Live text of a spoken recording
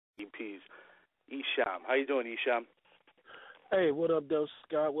EPs. Esham, how you doing, Esham? Hey, what up, Del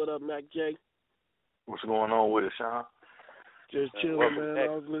Scott? What up, Mac J? What's going on with it, Sean? Just chilling, Welcome man. back.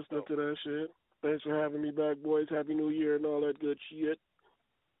 I was listening to that shit. Thanks for having me back, boys. Happy New Year and all that good shit.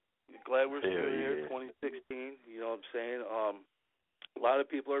 Glad we're still Hell here, yeah. 2016. You know what I'm saying? A lot of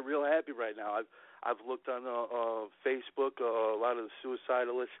people are real happy right now. I've looked on Facebook. A lot of the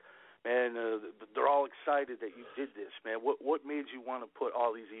suicidalists, man, they're all excited that you did this, man. What made you want to put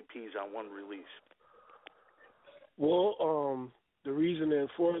all these EPs on one release? Well, the reasoning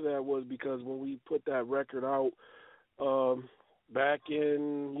for that was because when we put that record out, back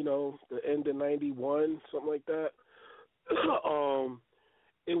in, the end of 91, something like that,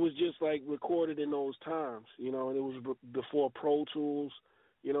 it was just like recorded in those times, and it was before Pro Tools.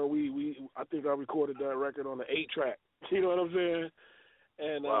 I think I recorded that record on the 8-track, you know what I'm saying?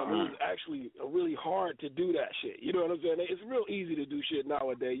 And Wow. it was actually really hard to do that shit. You know what I'm saying? It's real easy to do shit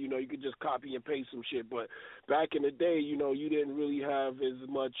nowadays. You could just copy and paste some shit. But back in the day, you didn't really have as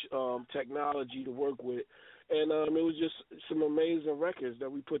much technology to work with. And it was just some amazing records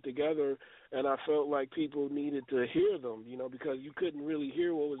that we put together. And I felt like people needed to hear them, because you couldn't really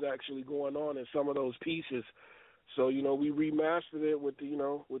hear what was actually going on in some of those pieces. So, we remastered it with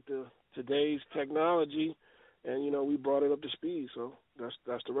the today's technology. And we brought it up to speed, so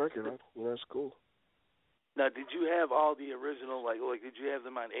that's the record. Right? That's cool. Now, did you have all the original, like did you have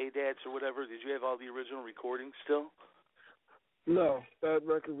them on ADATs or whatever? Did you have all the original recordings still? No, that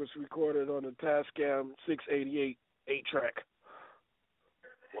record was recorded on the Tascam 688 8-track.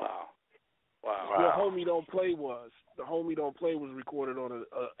 Wow. The Homie Don't Play was recorded on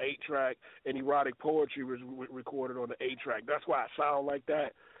a 8-track, and Erotic Poetry was recorded on the 8-track. That's why I sound like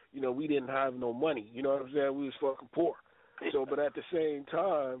that. We didn't have no money. You know what I'm saying? We was fucking poor. So, but at the same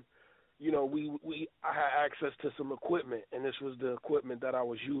time, I had access to some equipment, and this was the equipment that I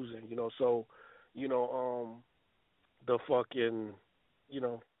was using. So, the fucking,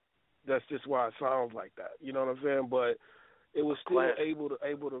 that's just why it sounds like that. You know what I'm saying? But it was still able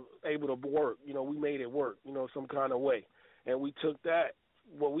to work. We made it work. Some kind of way, and we took that.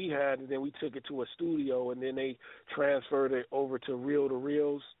 What we had, and then we took it to a studio, and then they transferred it over to Reel to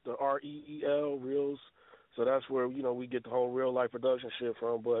Reels, the REEL Reels. So that's where we get the whole real life production shit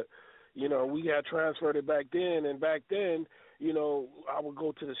from. But we had transferred it back then, and back then, I would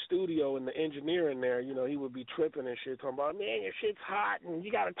go to the studio, and the engineer in there, he would be tripping and shit, talking about, man, your shit's hot, and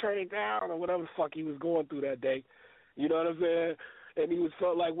you got to turn it down, or whatever the fuck he was going through that day. You know what I'm saying? And he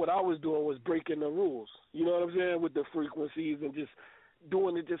felt like what I was doing was breaking the rules. You know what I'm saying? With the frequencies and just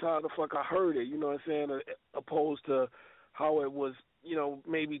doing it just how the fuck I heard it, you know what I'm saying, opposed to how it was,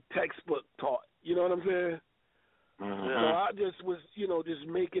 maybe textbook taught. You know what I'm saying? Mm-hmm. So I just was, just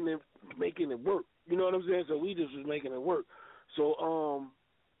making it work. You know what I'm saying? So we just was making it work. So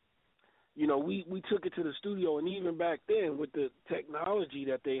we took it to the studio, and even back then with the technology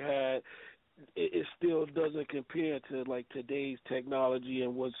that they had, it still doesn't compare to like today's technology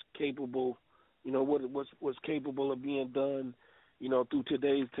and what's capable, what's capable of being done, through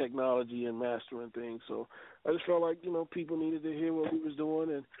today's technology and mastering things. So I just felt like, people needed to hear what we was doing,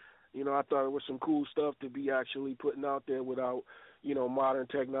 and, I thought it was some cool stuff to be actually putting out there without, modern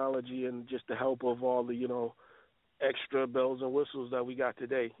technology and just the help of all the, extra bells and whistles that we got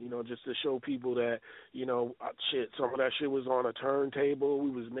today, just to show people that, some of that shit was on a turntable.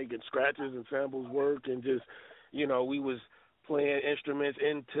 We was making scratches and samples work, and just, we was playing instruments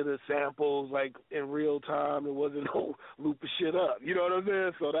into the samples like in real time. It wasn't no looping shit up. You know what I'm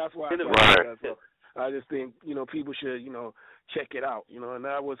saying? So that's why I just think, people should, check it out. And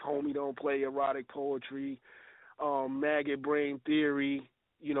that was Homie Don't Play, Erotic Poetry, Maggot Brain Theory,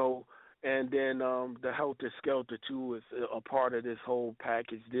 and then the Helter Skelter too is a part of this whole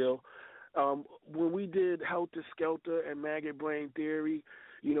package deal. When we did Helter Skelter and Maggot Brain Theory,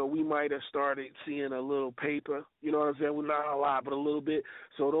 we might have started seeing a little paper, you know what I'm saying? Well, not a lot, but a little bit.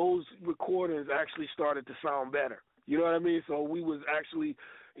 So those recordings actually started to sound better. You know what I mean? So we was actually,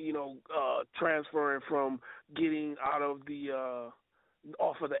 transferring from getting out of the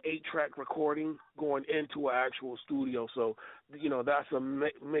off of the 8-track recording going into an actual studio. So, that's a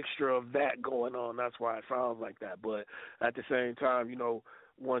mixture of that going on. That's why it sounds like that. But at the same time,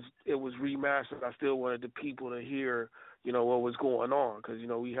 once it was remastered, I still wanted the people to hear, what was going on, because,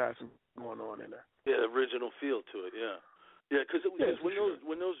 we had some going on in there. Yeah, the original feel to it, yeah. Yeah, because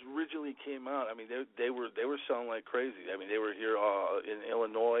when those originally came out, I mean, they were selling like crazy. I mean, they were here in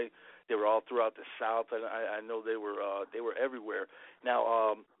Illinois. They were all throughout the South, and I know they were everywhere.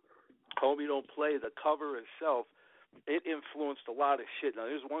 Now, Homie Don't Play, the cover itself, it influenced a lot of shit. Now,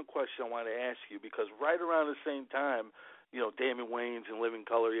 there's one question I want to ask you, because right around the same time, Damon Wayans and Living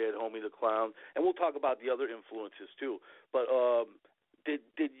Color. You had Homie the Clown, and we'll talk about the other influences too. But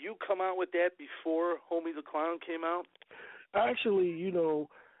did you come out with that before Homie the Clown came out? Actually,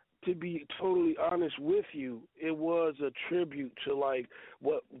 to be totally honest with you, it was a tribute to like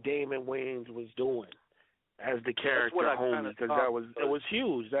what Damon Wayans was doing as the character Homie, because it was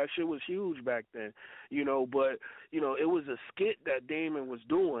huge. That shit was huge back then, But it was a skit that Damon was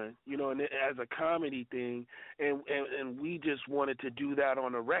doing, and as a comedy thing, and we just wanted to do that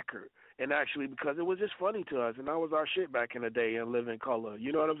on a record, and actually because it was just funny to us, and that was our shit back in the day in Living Color.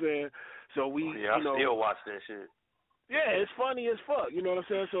 You know what I'm saying? So we, I still watch that shit. Yeah, it's funny as fuck, you know what I'm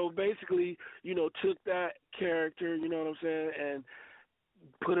saying? So basically, took that character, you know what I'm saying, and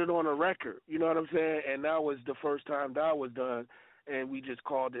put it on a record, you know what I'm saying? And that was the first time that was done, and we just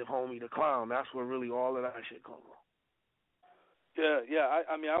called it Homie the Clown. That's where really all of that shit come from. Yeah.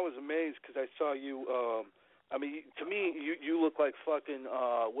 I mean, I was amazed because I saw you. To me, you look like fucking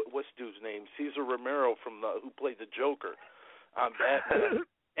what's dude's name? Cesar Romero from who played the Joker.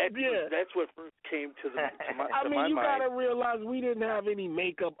 That's what first came to my mind. You gotta realize we didn't have any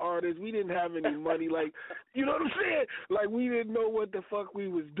makeup artists. We didn't have any money. Like, you know what I'm saying? Like, we didn't know what the fuck we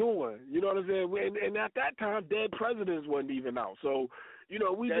was doing. You know what I'm saying? And at that time, Dead Presidents wasn't even out. So,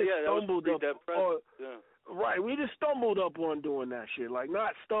 we just stumbled up. Right, we just stumbled up on doing that shit. Like,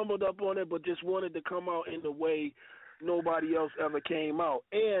 not stumbled up on it, but just wanted to come out in the way nobody else ever came out,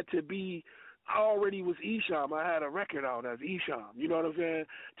 and to be. I already was Esham. I had a record out as Esham. You know what I'm saying?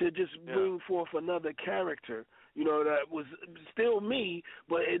 To just bring forth another character, that was still me,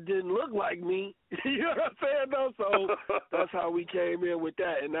 but it didn't look like me. You know what I'm saying, though? So that's how we came in with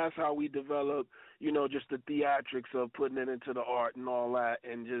that, and that's how we developed, just the theatrics of putting it into the art and all that,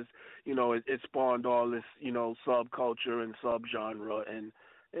 and just, it spawned all this, subculture and subgenre, and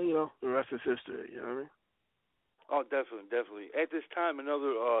the rest is history. You know what I mean? Oh, definitely. At this time,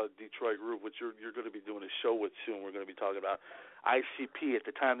 another Detroit group, which you're going to be doing a show with soon, we're going to be talking about ICP. At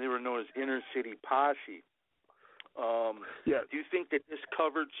the time, they were known as Inner City Posse. Do you think that this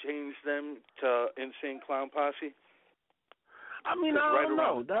cover changed them to Insane Clown Posse? I mean, I don't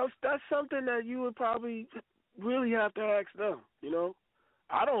know. That's something that you would probably really have to ask them.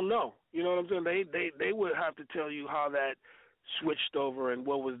 I don't know. You know what I'm saying? They would have to tell you how that switched over and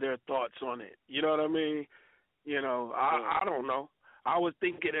what was their thoughts on it. You know what I mean? I don't know. I would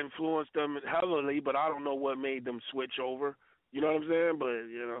think it influenced them heavily, but I don't know what made them switch over. You know what I'm saying? But,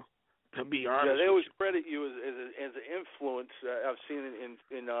 to be honest. Yeah, they always credit you as an influence. I've seen it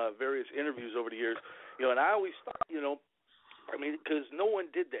in various interviews over the years. And I always thought, because no one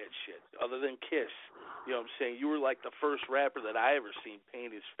did that shit other than Kiss. You know what I'm saying? You were like the first rapper that I ever seen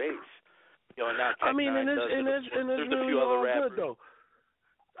paint his face. And now Tech Nine does it. There's a few other rappers. Good, though.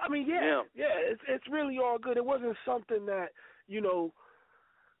 I mean, it's really all good. It wasn't something that, it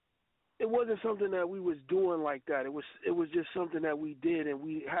wasn't something that we was doing like that. It was just something that we did, and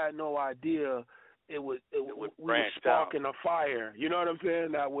we had no idea we were sparking a fire. You know what I'm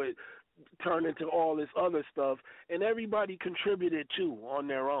saying? That would turn into all this other stuff, and everybody contributed too on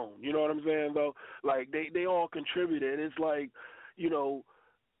their own. You know what I'm saying, though? Like they all contributed. It's like,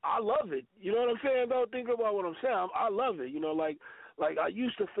 I love it. You know what I'm saying, though? Think about what I'm saying. I love it. Like I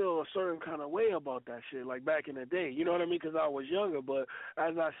used to feel a certain kind of way about that shit, like back in the day. You know what I mean? Because I was younger. But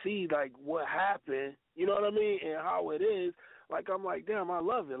as I see like what happened, you know what I mean, and how it is, like I'm like, damn, I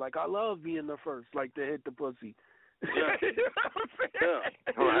love it. Like I love being the first, like to hit the pussy. Yeah. You know what I'm saying?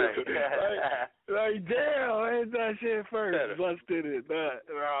 Yeah. Right. like damn, hit that shit first, busted it.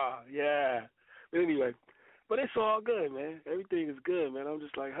 Yeah. Anyway. But it's all good, man. Everything is good, man. I'm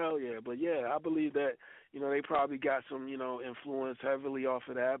just like, hell yeah. But, yeah, I believe that, they probably got some, influence heavily off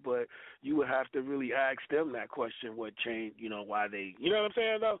of that. But you would have to really ask them that question, what changed, why they, you know what I'm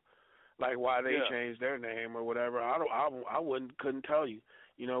saying, though? Like, why they changed their name or whatever. I couldn't tell you.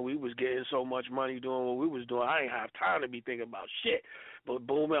 We was getting so much money doing what we was doing. I ain't have time to be thinking about shit. But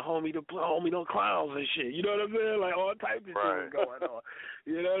booming homie the clowns and shit. You know what I'm saying? Like all types of shit was going on.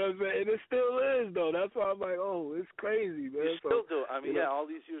 You know what I'm saying? And it still is though. That's why I'm like, oh, it's crazy, man. You still do. I mean, all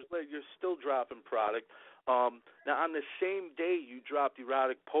these years later, you're still dropping product. Now on the same day you dropped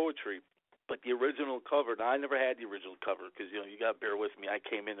erotic poetry, but the original cover. Now I never had the original cover because you got to bear with me. I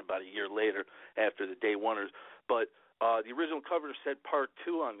came in about a year later after the Day Oneers, but. The original cover said Part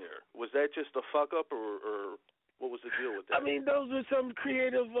 2 on there. Was that just a fuck up, or what was the deal with that? I mean, those were some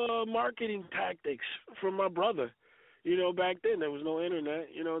creative marketing tactics from my brother. Back then there was no internet.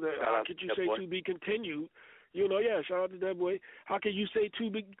 How could you say to be continued? Shout out to that boy. How could you say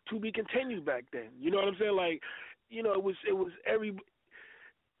to be continued back then? You know what I'm saying? Like, it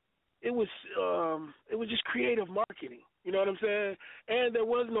was just creative marketing. You know what I'm saying? And there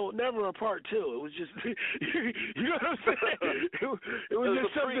was never a part two. It was just, you know what I'm saying? It was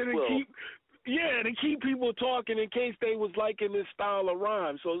just something to keep people talking in case they was liking this style of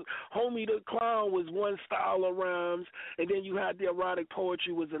rhyme. So Homie the Clown was one style of rhymes, and then you had the erotic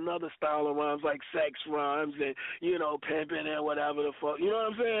poetry was another style of rhymes, like sex rhymes and, pimping and whatever the fuck. You know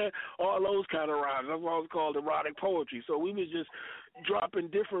what I'm saying? All those kind of rhymes. That's why it was called erotic poetry. So we was just dropping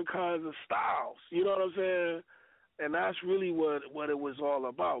different kinds of styles. You know what I'm saying? And that's really what it was all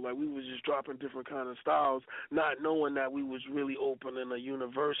about. Like, we was just dropping different kind of styles, not knowing that we was really opening a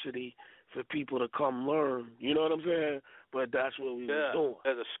university for people to come learn. You know what I'm saying? But that's what we was doing.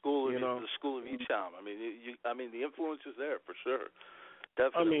 As a school, the school of Esham. I mean, the influence is there for sure.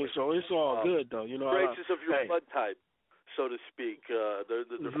 Definitely. So it's all good though. Traces of your blood type, so to speak. They're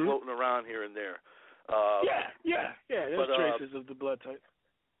floating around here and there. There's traces of the blood type.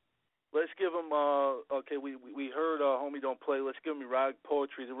 Let's give them, we heard Homie Don't Play. Let's give them erotic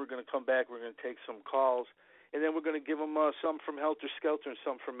poetry. Then we're going to come back. We're going to take some calls. And then we're going to give them some from Helter Skelter and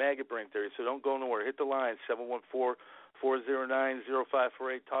some from Maggot Brain Theory. So don't go nowhere. Hit the line,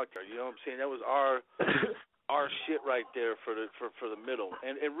 714-409-0548. Talk to her. You know what I'm saying? That was our shit right there for the middle.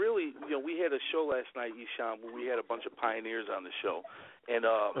 And really, we had a show last night, Esham, where we had a bunch of pioneers on the show. And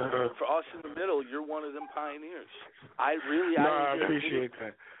for us in the middle, you're one of them pioneers. I appreciate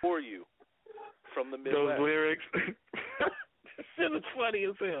that. For you from the Midwest. Those lyrics. Shit is funny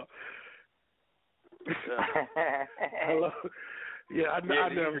as hell. Hello. I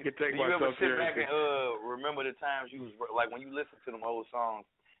never can take myself seriously. Do you ever sit back and remember the times you was, like, when you listen to them old songs,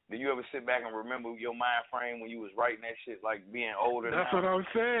 do you ever sit back and remember your mind frame when you was writing that shit, like being older? That's what I'm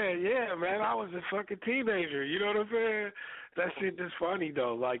saying. Yeah, man, I was a fucking teenager. You know what I'm saying? That shit is funny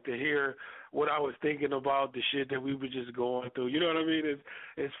though, like to hear what I was thinking about, the shit that we were just going through. You know what I mean?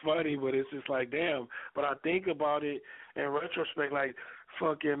 It's funny, but it's just like, damn. But I think about it in retrospect, like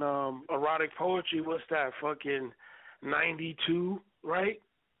fucking erotic poetry. What's that? Fucking 92, right?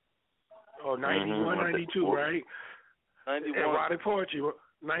 Or 91, 92, right? 91. Erotic poetry.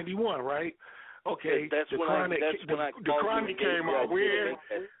 91, right? Okay. That's the when Chronic, the Chronic came out.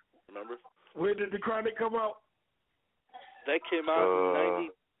 Remember? Where did the Chronic come out? That came out in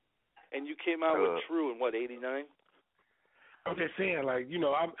 90, and you came out with True in what, 89? I'm just saying, like,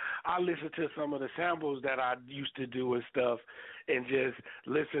 I listen to some of the samples that I used to do and stuff, and just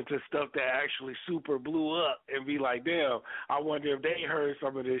listen to stuff that actually super blew up, and be like, damn, I wonder if they heard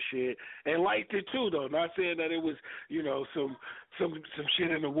some of this shit and liked it too, though. Not saying that it was, some shit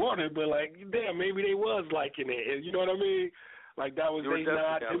in the water, but like, damn, maybe they was liking it. And you know what I mean? Like that was they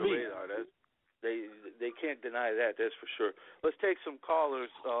nod to me. They can't deny that. That's for sure. Let's take some callers.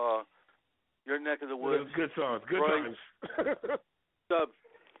 Your neck of the woods. Good songs. Good times. Sub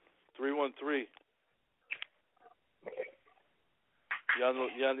 313. You're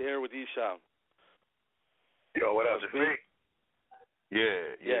on the air with Esham. Yo, what up, me?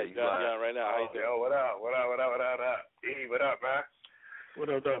 Yeah, you got me on right now. How you doing? Yo, what up? E, what up, man?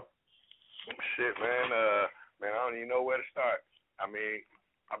 What up, though? Shit, man. Man, I don't even know where to start. I mean,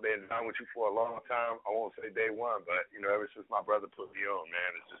 I've been down with you for a long time. I won't say day one, but ever since my brother put me on,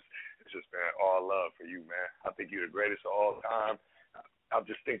 man, it's just been all love for you, man. I think you're the greatest of all time. I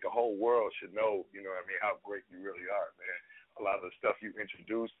just think the whole world should know, how great you really are, man. A lot of the stuff you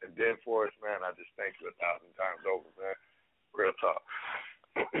introduced and did for us, man, I just thank you 1,000 times over, man. Real talk.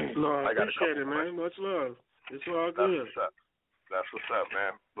 No, I appreciate it, man. Much love. It's all good. That's what's up,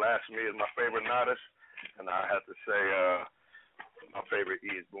 man. Blasphemy is my favorite artist, and I have to say, my favorite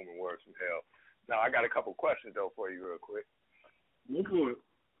E is Booming Words from Hell. Now, I got a couple questions, though, for you real quick. Look for it.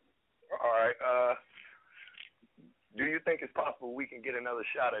 All right. Do you think it's possible we can get another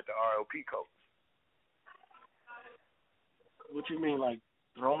shot at the RLP codes? What you mean, like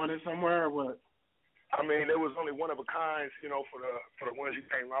throwing it somewhere or what? I mean, there was only one of a kind, for the ones you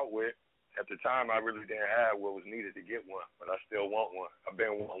came out with. At the time, I really didn't have what was needed to get one, but I still want one. I've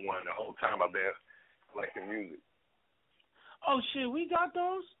been wanting one the whole time I've been collecting music. Oh, shit, we got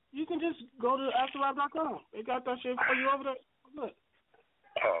those? You can just go to afterrap.com. They got that shit for you over there. Look.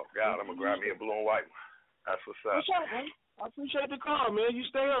 Oh, God, I'm going to grab me a blue and white one. That's what's up. What's up, man? I appreciate the call, man. You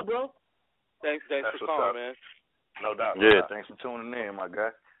stay up, bro. Thanks for calling, man. No doubt. Yeah, thanks for tuning in, my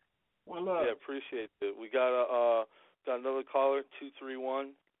guy. Well, love. Yeah, appreciate it. We got another caller,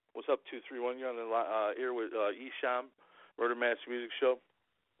 231. What's up, 231? You're on the air with Esham, Murder Master Music Show.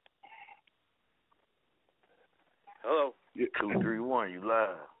 Hello. Yeah, 231, you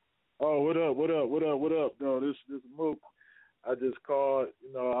live. Oh, what up? No, this is Mook. I just called.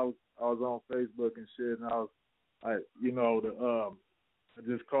 I was on Facebook and shit, and I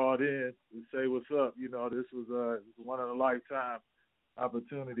just called in to say what's up. You know, this was one of a lifetime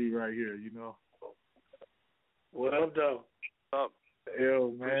opportunity right here. You know. What up, though? Up.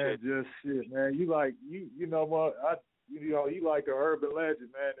 Yo, man, just shit, man. You know what? You like an urban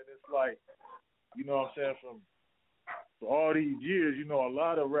legend, man, and it's like, you know what I'm saying, for all these years, you know, a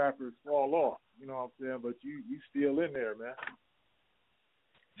lot of rappers fall off, you know what I'm saying, but you still in there, man.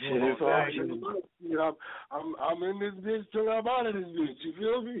 Shit, it's all good. You know, I'm in this bitch till I'm out of this bitch. You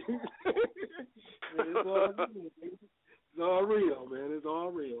feel me? It's all good. It's all real, man. It's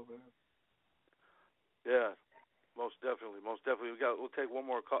all real, man. Yeah, most definitely. We'll take one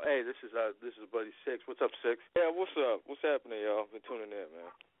more call. Hey, this is Buddy Six. What's up, Six? Yeah, what's up? What's happening, y'all? Been tuning in, man.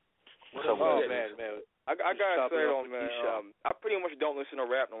 What's up, man? I gotta say though, man. I pretty much don't listen to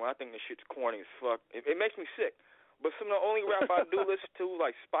rap no more. I think this shit's corny as fuck. It makes me sick. But some of the only rap I do listen to,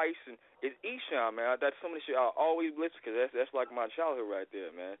 like Spice is Esham, man. That's some of the shit I always listen because that's like my childhood right there,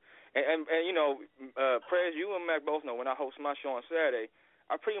 man. And you know, Prez, you and Mac both know when I host my show on Saturday,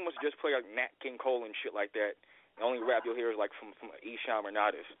 I pretty much just play like Nat King Cole and shit like that. The only rap you'll hear is like from Esham or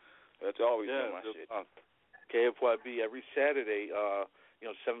Nadas. That's always been my shit. KFYB every Saturday,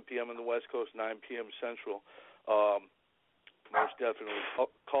 7 p.m. on the West Coast, 9 p.m. Central. Most definitely.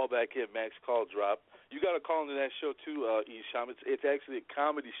 Call back in, Max Call Drop. You got to call into that show too, Esham. It's actually a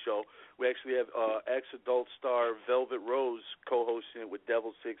comedy show. We actually have ex-adult star Velvet Rose co-hosting it with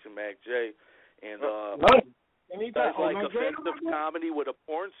Devil Six and Mac J. And that's like offensive comedy with a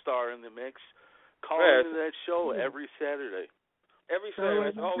porn star in the mix. Call into that show every Saturday. Every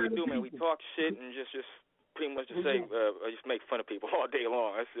Saturday, that's all we do, man. We talk shit and just pretty much just say, just make fun of people all day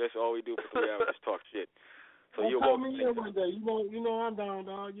long. That's all we do for 3 hours, just talk shit. So you're welcome. One day. You know I'm down,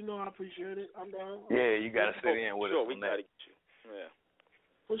 dog. You know I appreciate it. I'm down. Yeah, you gotta sit in with us. We gotta get you. Yeah.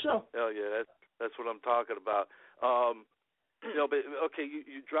 For sure. Hell yeah, that's what I'm talking about. But okay,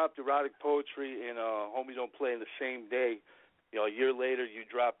 you dropped erotic poetry and Homie Don't Play in the same day. A year later you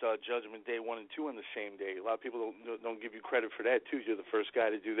dropped Judgment Day 1 and 2 on the same day. A lot of people don't give you credit for that too. You're the first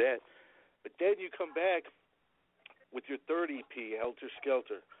guy to do that. But then you come back with your third EP, Helter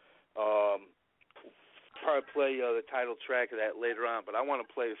Skelter. Probably play the title track of that later on, but I want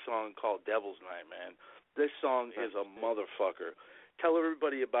to play a song called Devil's Night, man. This song is a motherfucker. Tell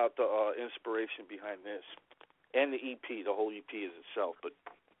everybody about the inspiration behind this and the EP. The whole EP is itself, but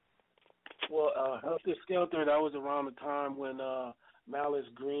Helter Skelter, that was around the time when Malice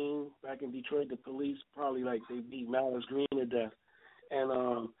Green back in Detroit, the police probably they beat Malice Green to death, and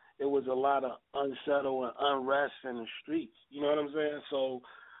there was a lot of unsettled and unrest in the streets. You know what I'm saying? So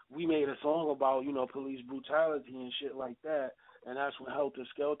we made a song about, police brutality and shit like that, and that's what Helter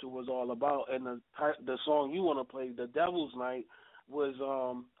Skelter was all about. And the song you want to play, The Devil's Night, was,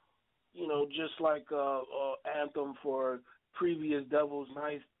 just like a anthem for previous Devil's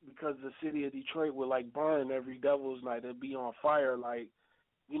Nights, because the city of Detroit would, burn every Devil's Night. It'd be on fire like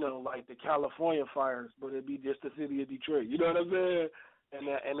the California fires, but it'd be just the city of Detroit. You know what I'm saying?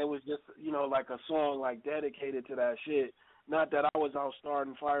 And it was just, like a song, dedicated to that shit. Not that I was out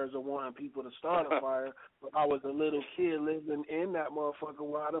starting fires or wanting people to start a fire, but I was a little kid living in that motherfucker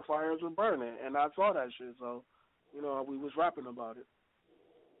while the fires were burning, and I saw that shit. So, we was rapping about it.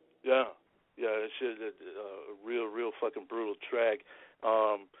 Yeah, that shit is a real fucking brutal track.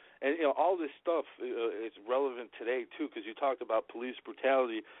 And all this stuff is relevant today too, because you talked about police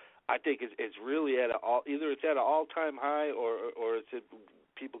brutality. I think it's really either it's at an all-time high or it's at.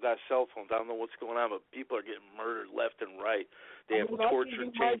 People got cell phones. I don't know what's going on, but people are getting murdered left and right. They have torture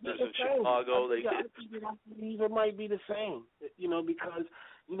chambers in Chicago. I believe it might be the same, because,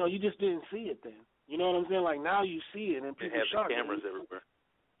 you just didn't see it then. You know what I'm saying? Now you see it and people have the cameras everywhere.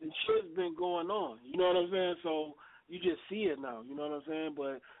 The shit's been going on. You know what I'm saying? So you just see it now. You know what I'm saying?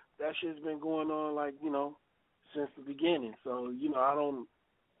 But that shit's been going on, since the beginning. So, I don't,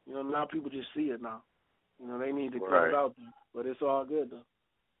 now people just see it now. They need to clear it out there. But it's all good, though.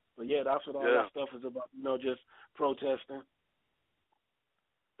 But yeah, that's what all that stuff is about, just protesting.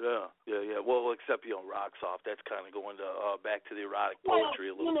 Yeah. Well, except Rock Soft. That's kind of going to back to the erotic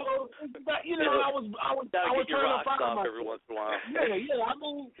poetry a little bit. I was trying to find myself every once in a while. Yeah. I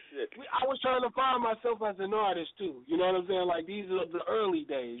mean, I was trying to find myself as an artist too. You know what I'm saying? These are the early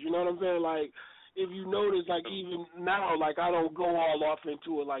days. You know what I'm saying? If you notice, even now, I don't go all off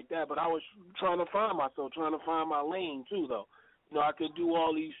into it like that. But I was trying to find myself, trying to find my lane too, though. I could do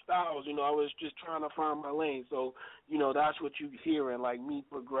all these styles, I was just trying to find my lane. So, that's what you hearing, me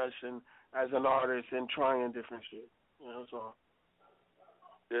progressing as an artist and trying different shit. That's all.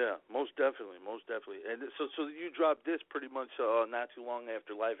 Yeah, most definitely. And so you dropped this pretty much not too long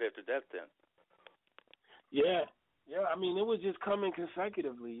after Life After Death then. Yeah. Yeah, I mean, it was just coming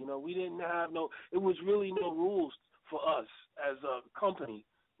consecutively. You know, we didn't have no. It was really no rules for us as a company.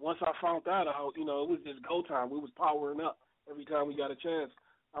 Once I found that out, you know, it was just go time. We was powering up every time we got a chance.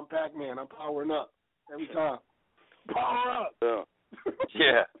 I'm Pac-Man. I'm powering up every time. Power up. Yeah.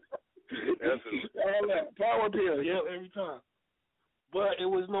 Yeah. All that power pill. Yeah, every time. But it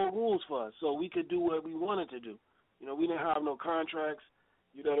was no rules for us, so we could do what we wanted to do. You know, we didn't have no contracts.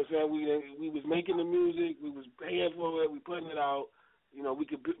 You know what I'm saying? We was making the music, we was paying for it, we putting it out. You know, we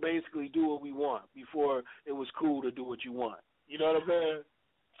could basically do what we want before it was cool to do what you want. You know what I'm saying?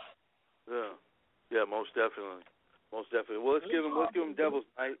 Yeah. Yeah, most definitely. Most definitely. Well, let's give him Devil's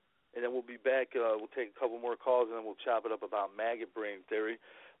Night, and then we'll be back. We'll take a couple more calls, and then we'll chop it up about maggot brain theory.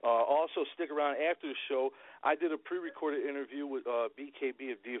 Also, stick around after the show. I did a pre-recorded interview with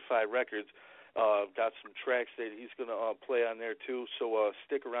BKB of DFI Records. Got some tracks that he's going to play on there, too, so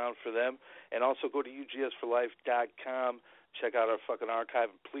stick around for them. And also go to ugsforlife.com. Check out our fucking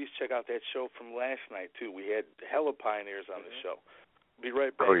archive. And please check out that show from last night, too. We had hella pioneers on the show. Be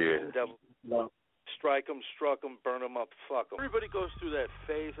right back. Oh, yeah. Devil. Strike them, struck them, burn them up, fuck them. Everybody goes through that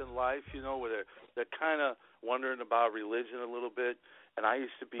phase in life, you know, where they're kind of wondering about religion a little bit. And I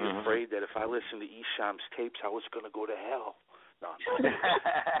used to be afraid that if I listened to Esham's tapes, I was going to go to hell. No,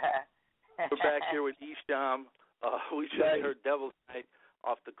 we're back here with Esham. We just heard Devil's Night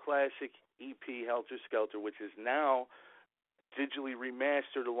off the classic EP Helter Skelter, which is now digitally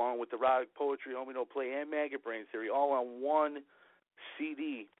remastered along with erotic poetry, Homie No Play, and Maggot Brain Theory, all on one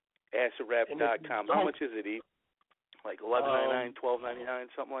CD, AcidRap.com. How much is it, E? Like $11.99, $12.99,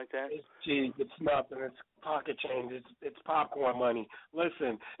 something like that? It's cheap. It's nothing. It's pocket change. It's popcorn money.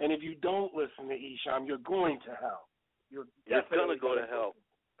 Listen, and if you don't listen to Esham, you're going to hell. You're going to go to hell.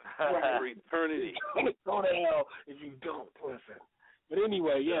 For eternity. You're going to go to hell if you don't listen. But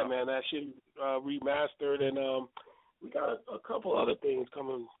anyway, yeah, man, that shit remastered, and we got a couple other things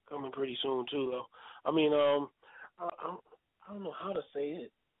coming pretty soon too, though. I mean, I don't know how to say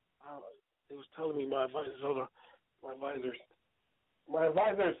it. It was telling me my advisors. Hold on, my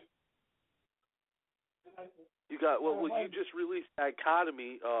advisors. You got you just released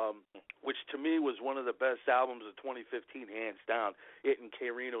Dichotomy, which to me was one of the best albums of 2015, hands down. It and K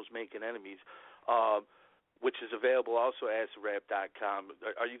Reno's Making Enemies, which is available also at AcidRap.com.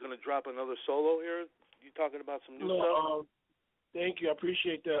 Are you going to drop another solo here? You talking about some new stuff? Thank you. I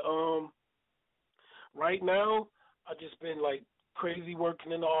appreciate that. Right now, I've just been like crazy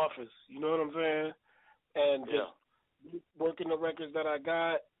working in the office. You know what I'm saying? And just working the records that I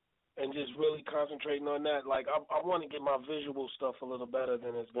got and just really concentrating on that. Like, I want to get my visual stuff a little better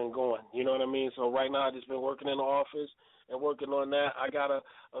than it's been going. You know what I mean? So right now, I've just been working in the office and working on that. I got a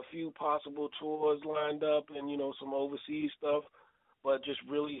few possible tours lined up and, you know, some overseas stuff. But just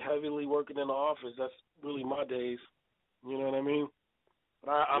really heavily working in the office, that's really my days. You know what I mean?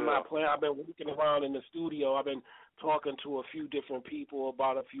 But I'm not playing. I've been working around in the studio. I've been talking to a few different people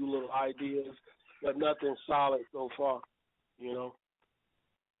about a few little ideas, but nothing solid so far, you know?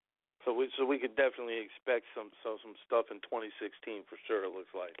 So we could definitely expect some stuff in 2016 for sure, it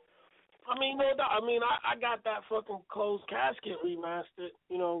looks like. I mean, no doubt. I mean, I got that fucking Closed Casket remastered,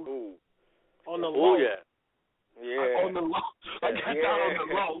 you know, on the low. Oh, yeah. Yeah. On the low. I got that on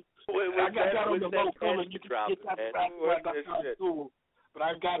the low. I got that on the low coming. You can get that back like I got school. But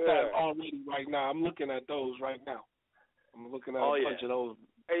I got that already right now. I'm looking at those right now. I'm looking at a bunch of those.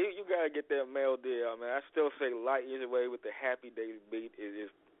 Hey, you gotta get that mail deal, man. I still say Light Years Away with the Happy Days beat is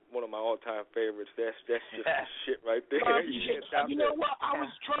one of my all-time favorites. That's just shit right there. You know what? I was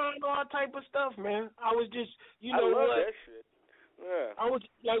trying all type of stuff, man. I was just, you know I love what? that shit. Yeah. I was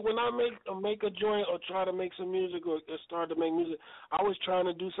like, when I make a joint or try to make some music or start to make music, I was trying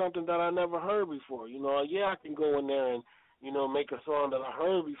to do something that I never heard before. You know, I can go in there and, you know, make a song that I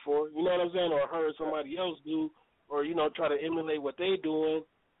heard before. You know what I'm saying? Or heard somebody else do, or, you know, try to emulate what they doing.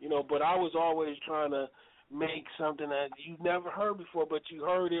 You know, but I was always trying to make something that you never heard before, but you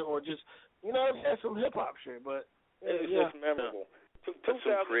heard it, or just, you know, had some hip hop shit. But it's just memorable. Some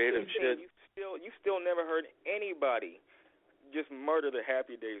creative shit. You still never heard anybody just murder the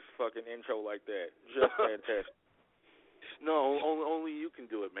Happy Days fucking intro like that. Just fantastic. No, only you can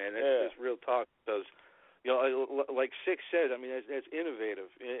do it, man. That's real talk. Because, you know, like Six said, I mean, that's innovative,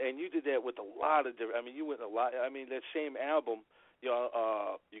 and you did that with a lot of different. I mean, you went a lot. I mean, that same album. You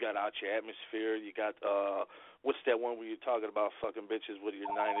know, you got Out Your Atmosphere. You got what's that one where you're talking about fucking bitches with your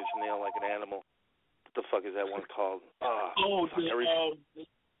 9-inch nail like an animal? What the fuck is that one called? I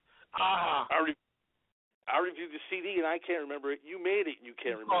reviewed the CD and I can't remember it. You made it. You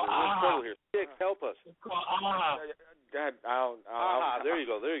can't remember it. We're in trouble here. Six, help us. It's called Aha. God, Aha. There you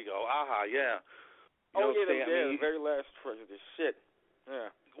go. Aha. Yeah. You know yeah, what I'm saying? The very last version. The shit. Yeah.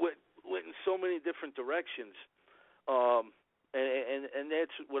 Went in so many different directions, and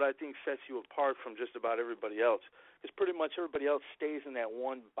that's what I think sets you apart from just about everybody else. Because pretty much everybody else stays in that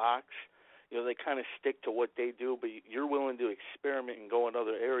one box. You know, they kind of stick to what they do, but you're willing to experiment and go in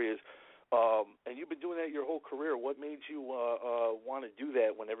other areas. And you've been doing that your whole career. What made you want to do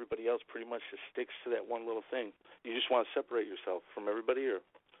that when everybody else pretty much just sticks to that one little thing? You just want to separate yourself from everybody, or?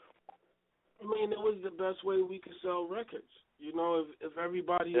 I mean, it was the best way we could sell records. You know, if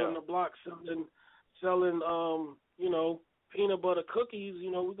everybody on the block selling, you know, peanut butter cookies,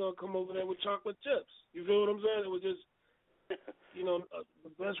 you know, we're gonna come over there with chocolate chips. You feel what I'm saying? It was just, you know, the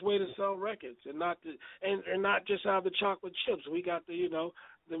best way to sell records, and not just have the chocolate chips. We got the, you know,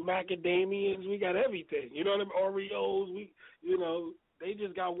 the macadamias. We got everything. You know what I mean? Oreos. We, you know, they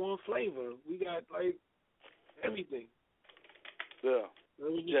just got one flavor. We got like everything. Yeah.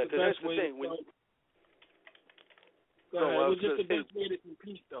 Yeah, that's the thing. It was just the best way to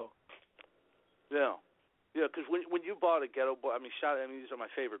compete, though. Yeah. Yeah, because when you bought a Ghetto Boy, these are my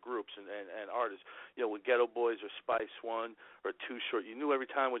favorite groups and artists. You know, with Ghetto Boys or Spice One or Too Short, you knew every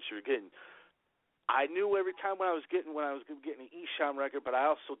time what you were getting. I knew every time when I was getting an Esham record, but I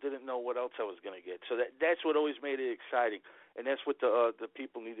also didn't know what else I was going to get. So that's what always made it exciting, and that's what the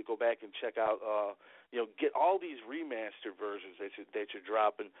people need to go back and check out. You know, get all these remastered versions that you're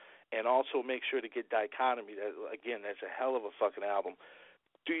dropping, and also make sure to get Dichotomy. That's a hell of a fucking album.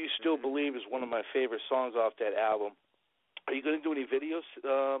 Do You Still Believe is one of my favorite songs off that album. Are you going to do any videos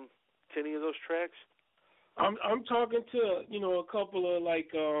to any of those tracks? I'm talking to, you know, a couple of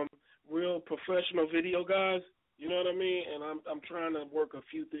like real professional video guys. You know what I mean? And I'm trying to work a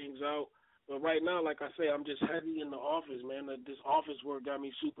few things out. But right now, like I say, I'm just heavy in the office, man. This office work got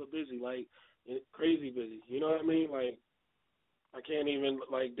me super busy, like crazy busy. You know what I mean? Like I can't even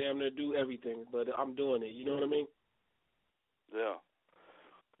like damn near do everything, but I'm doing it. You know what I mean? Yeah.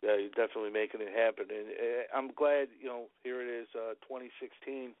 Yeah, you're definitely making it happen, and I'm glad. You know, here it is,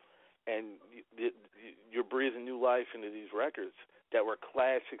 2016, and you're breathing new life into these records that were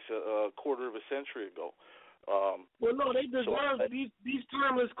classics a quarter of a century ago. Well, no, they deserve these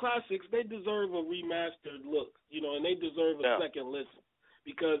timeless classics. They deserve a remastered look, you know, and they deserve a second listen,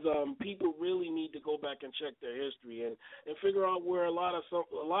 because people really need to go back and check their history and figure out where a lot of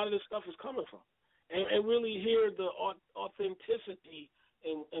this stuff is coming from, and really hear the authenticity.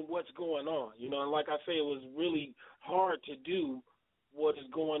 And what's going on, you know, and like I say, it was really hard to do what is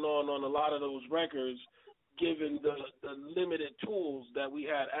going on a lot of those records, given the limited tools that we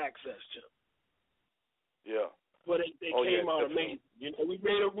had access to. Yeah. But they came out amazing. You know, we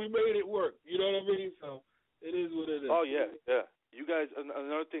made it work. You know what I mean? So it is what it is. Oh yeah, yeah. You guys,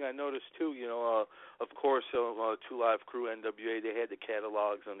 another thing I noticed too, you know, of course, Two Live Crew, NWA, they had the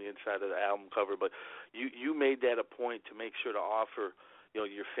catalogs on the inside of the album cover, but you made that a point to make sure to offer, you know,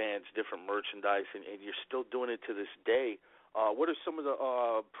 your fans different merchandise, and you're still doing it to this day. What are some of the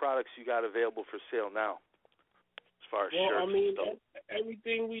products you got available for sale now, as far as shirts? Well, I mean,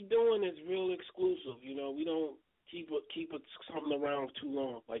 everything we doing is real exclusive. You know, we don't keep something around too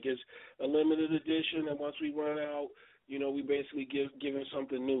long. Like, it's a limited edition, and once we run out, you know, we basically giving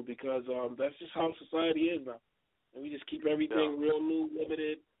something new, because that's just how society is now. And we just keep everything real new,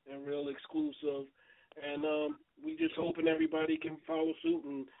 limited, and real exclusive. And we just hoping everybody can follow suit,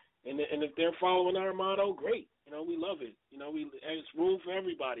 and if they're following our motto, great. You know, we love it. You know, it's room for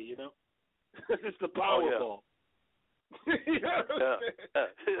everybody. You know, it's the Powerball. You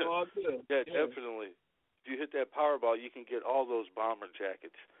know definitely. If you hit that Powerball, you can get all those bomber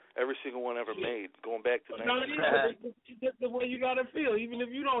jackets, every single one ever made, going back to. That's the way you gotta feel. Even if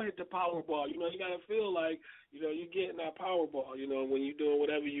you don't hit the Powerball, you know, you gotta feel like, you know, you're getting that Powerball. You know, when you're doing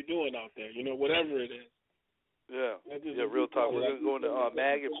whatever you're doing out there. You know, whatever it is. Yeah, real talk. We're going to go into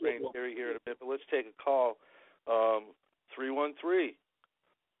Maggot's Brain Theory here in a minute, but let's take a call. 313.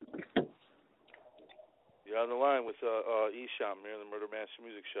 You're on the line with Esham here on the Murder Master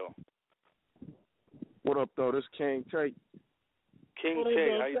Music Show. What up, though? This King Tate. King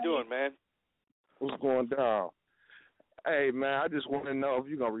Tate, how you doing, man? What's going down? Hey, man, I just want to know if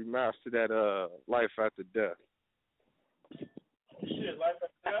you're going to remaster that Life After Death. Shit, Life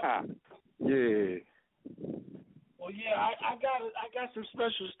After Death? Yeah. Well, yeah, I got some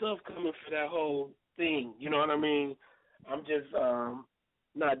special stuff coming for that whole thing. You know what I mean? I'm just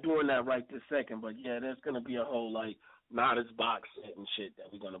not doing that right this second, but yeah, there's gonna be a whole like Nada's box set and shit that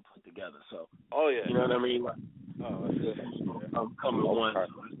we're gonna put together. So. Oh yeah. You know what I mean? Like, I'm coming one.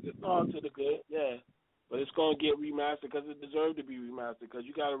 It's all to the good, yeah. But it's gonna get remastered because it deserves to be remastered. Because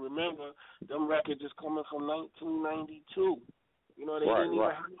you gotta remember, them records is coming from 1992. You know, they didn't even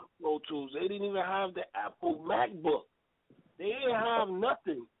have Pro Tools. They didn't even have the Apple MacBook. They didn't have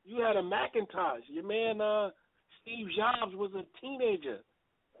nothing. You had a Macintosh. Your man Steve Jobs was a teenager.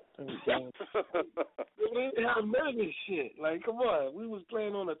 They didn't have none of this shit. Like, come on. We was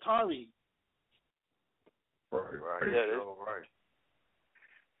playing on Atari. Right. Yeah, right.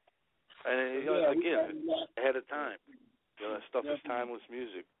 And again, ahead of time. You know, that stuff is timeless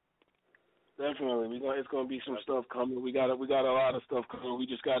music. Definitely, it's gonna be some stuff coming. We got a lot of stuff coming. We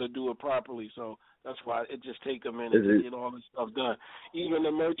just got to do it properly. So that's why it just take a minute to get all this stuff done. Even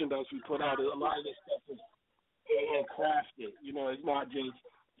the merchandise we put out, a lot of this stuff is handcrafted. You know, it's not just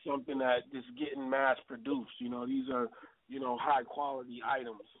something that just getting mass produced. You know, these are high quality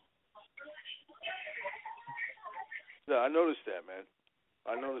items. Yeah, I noticed that, man.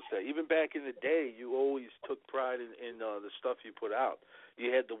 I noticed that. Even back in the day, you always took pride in the stuff you put out.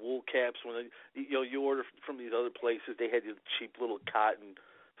 You had the wool caps when you order from these other places. They had the cheap little cotton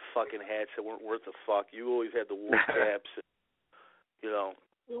fucking hats that weren't worth a fuck. You always had the wool caps, and,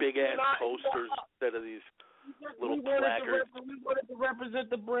 big ass posters instead of these little placards. We wanted to represent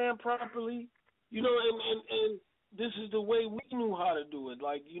the brand properly, and this is the way we knew how to do it.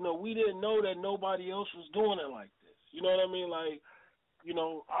 Like, we didn't know that nobody else was doing it like this. You know what I mean? Like,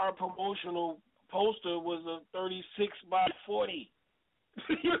 our promotional poster was a 36 by 40.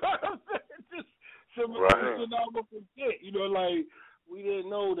 You know what I'm saying? Just some shit. Like, we didn't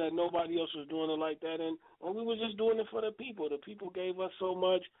know that nobody else was doing it like that, and we were just doing it for the people. The people gave us so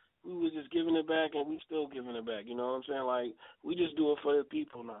much, we were just giving it back, and we still giving it back. You know what I'm saying? Like, we just do it for the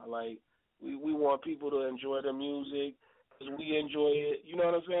people now. Like, we want people to enjoy the music because we enjoy it. You know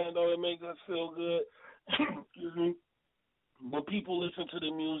what I'm saying? Though it makes us feel good. Excuse me. When people listen to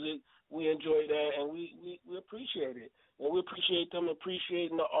the music, we enjoy that, and we appreciate it. And we appreciate them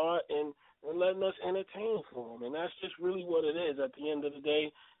appreciating the art and letting us entertain for them. And that's just really what it is. At the end of the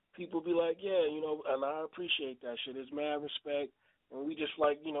day, people be like, yeah, and I appreciate that shit. It's mad respect. And we just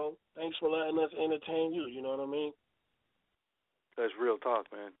like, thanks for letting us entertain you. You know what I mean? That's real talk,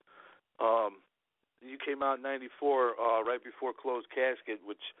 man. You came out in '94, right before Closed Casket,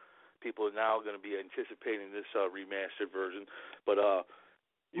 which people are now going to be anticipating this remastered version, but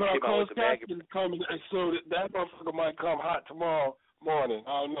you came out with the magazine. Coming, so that motherfucker might come hot tomorrow morning.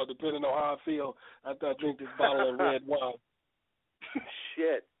 I don't know, depending on how I feel after I drink this bottle of red wine.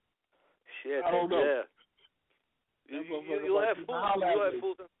 Shit. I don't know. Yeah. You'll have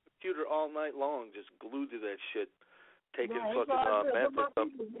fools on the computer all night long, just glued to that shit, taking fucking methods up,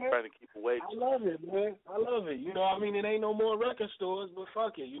 trying to keep awake. I love it, man. I love it. It ain't no more record stores, but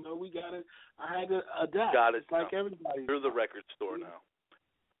fuck it. I had to adapt. Got it. It's like everybody. You're the record store now.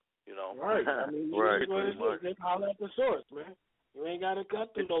 Right. Right. They holler at the source, man. You ain't got to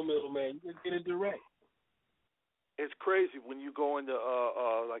cut through no middleman. You just get it direct. It's crazy when you go into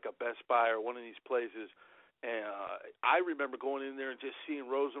like a Best Buy or one of these places, and I remember going in there and just seeing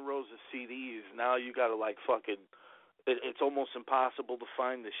rows and rows of CDs. Now you got to it's almost impossible to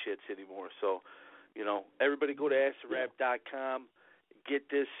find the shits anymore. So, everybody go to AcidRap.com, get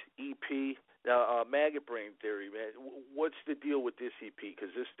this EP. Now, Maggot Brain Theory, man, what's the deal with this EP? Because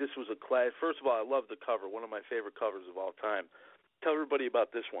this was a class. First of all, I love the cover, one of my favorite covers of all time. Tell everybody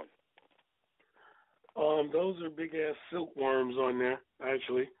about this one. Those are big ass silkworms on there.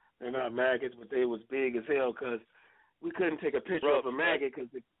 Actually, they're not maggots, but they was big as hell because we couldn't take a picture of a maggot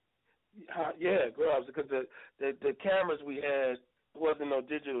because grubs, because the cameras we had wasn't no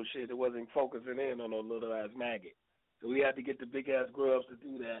digital shit. It wasn't focusing in on no little ass maggot, so we had to get the big ass grubs to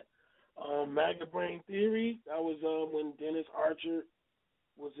do that. Maggot Brain Theory, that was when Dennis Archer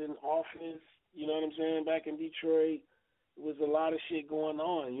was in office, you know what I'm saying, back in Detroit. It was a lot of shit going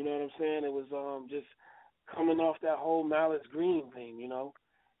on, you know what I'm saying? It was just coming off that whole Malice Green thing, and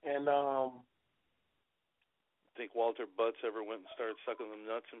think Walter Butts ever went and started sucking them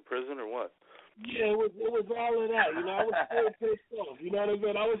nuts in prison or what? Yeah, it was all of that. I was still pissed off. You know what I'm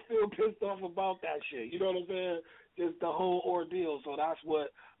saying? I was still pissed off about that shit. You know what I'm saying? Just the whole ordeal. So that's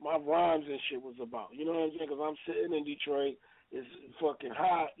what my rhymes and shit was about. You know what I'm saying? Because I'm sitting in Detroit. It's fucking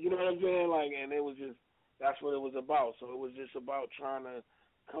hot. You know what I'm saying? And it was just, that's what it was about. So it was just about trying to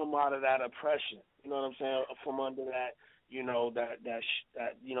come out of that oppression. You know what I'm saying? From under that,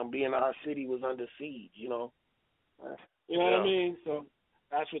 that being our city was under siege. You know what I mean? So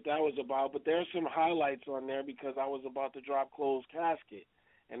that's what that was about. But there's some highlights on there because I was about to drop Closed Casket.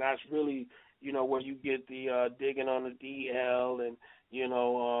 And that's really, where you get the digging on the DL and,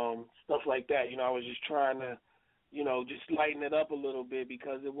 stuff like that. I was just trying to, just lighten it up a little bit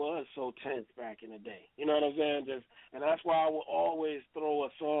because it was so tense back in the day. You know what I'm saying? And that's why I will always throw a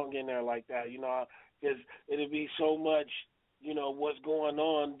song in there like that, because it'll be so much what's going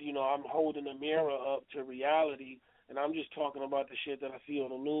on. I'm holding a mirror up to reality, and I'm just talking about the shit that I see on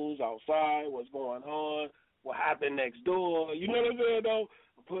the news outside, what's going on, what happened next door. You know what I'm saying, though?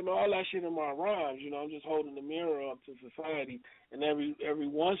 I'm putting all that shit in my rhymes. I'm just holding the mirror up to society, and every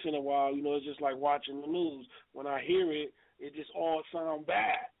once in a while, it's just like watching the news. When I hear it, it just all sound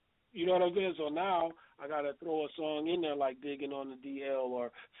bad. You know what I'm saying? So now I gotta throw a song in there like Digging on the DL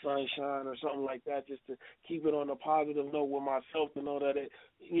or Sunshine or something like that, just to keep it on a positive note with myself, to know that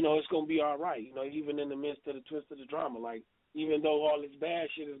it's gonna be all right. Even in the midst of the twist of the drama, like even though all this bad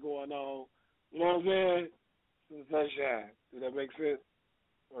shit is going on, you know what I'm saying? Sunshine. Does that make sense?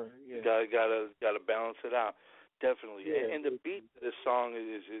 Or, yeah. Gotta balance it out. Definitely. Yeah. And the beat of this song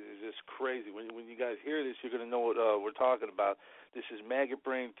is just crazy. When you guys hear this, you're gonna know what we're talking about. This is Maggot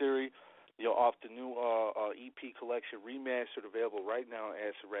Brain Theory, off the new EP collection, remastered, available right now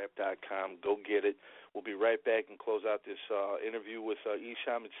at acidrap.com. Go get it. We'll be right back and close out this interview with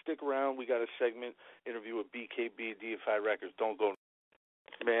Esham. And stick around. We got a segment interview with BKB DFI Records. Don't go.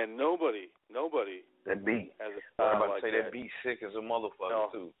 Man, nobody. That beat. Has a I was style about like to say that beat sick as a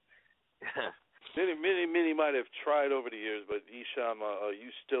motherfucker too. Many might have tried over the years, but Esham,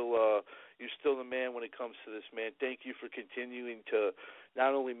 you're still the man when it comes to this, man. Thank you for continuing to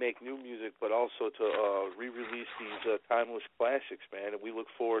not only make new music, but also to re-release these timeless classics, man. And we look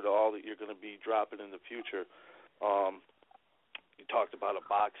forward to all that you're going to be dropping in the future. You talked about a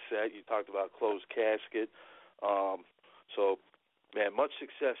box set. You talked about Closed Casket. So, man, much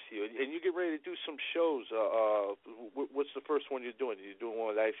success to you. And you get ready to do some shows. What's the first one you're doing? You're doing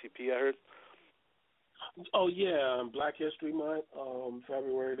one with ICP, I heard? Oh, yeah, Black History Month,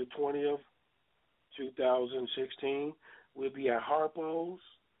 February the 20th, 2016. We'll be at Harpo's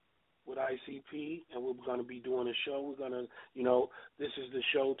with ICP, and we're going to be doing a show. We're going to, this is the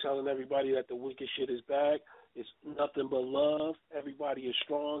show telling everybody that the wicked shit is back. It's nothing but love. Everybody is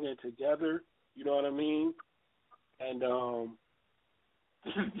strong and together. You know what I mean? And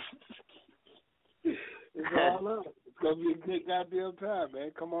it's all up. It's going to be a good goddamn time,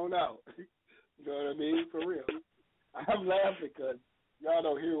 man. Come on out. You know what I mean? For real. I'm laughing because y'all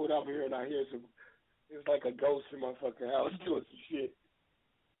don't hear what I'm hearing. I hear it's like a ghost in my fucking house doing some shit.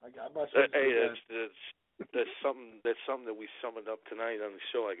 I got my shit. Hey, that's something that we summoned up tonight on the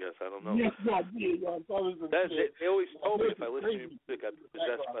show, I guess. I don't know. Yes, I did. Y'all. They always told me if I listen to your music, I'm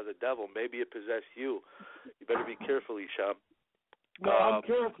possessed by the devil. Maybe it possessed you. You better be careful, Esham. No, I'm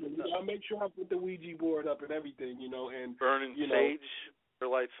careful. I make sure I put the Ouija board up and everything, and burning sage. Or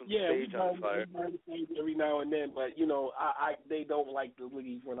light some sage on fire. We burn the sage every now and then, but they don't like to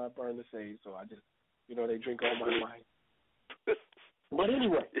leave when I burn the sage, so I just, they drink all my wine. But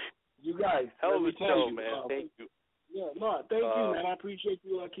anyway, you guys, hell of a show, man. Thank you. Yeah, no, thank you, man. I appreciate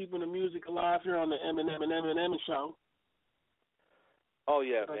you keeping the music alive here on the M&M show. Oh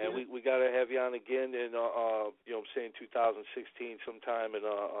yeah, man. We gotta have you on again in I'm saying 2016 sometime, and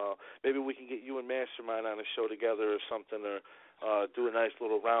maybe we can get you and Mastermind on a show together or something, or do a nice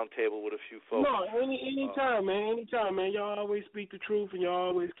little round table with a few folks. No, anytime, man. Anytime, man. Y'all always speak the truth, and y'all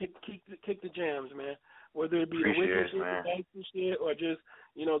always kick the jams, man. Whether it be the wicked shit, the gangster shit, or just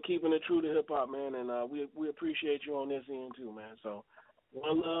keeping it true to hip hop, man. And we appreciate you on this end too, man. So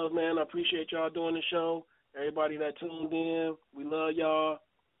one love, man. I appreciate y'all doing the show. Everybody that tuned in, we love y'all.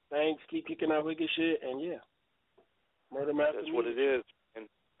 Thanks. Keep kicking that wicked shit, and yeah, Murder Master. That's what it is. And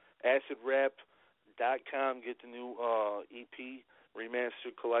acidrap.com. Get the new EP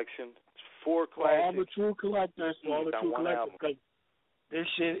remastered collection. It's 4 classics. All the true collectors, this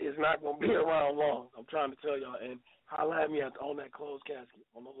shit is not gonna be around long. I'm trying to tell y'all. And holla at me on that Closed Casket.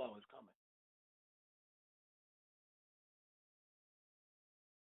 On the low, it's coming.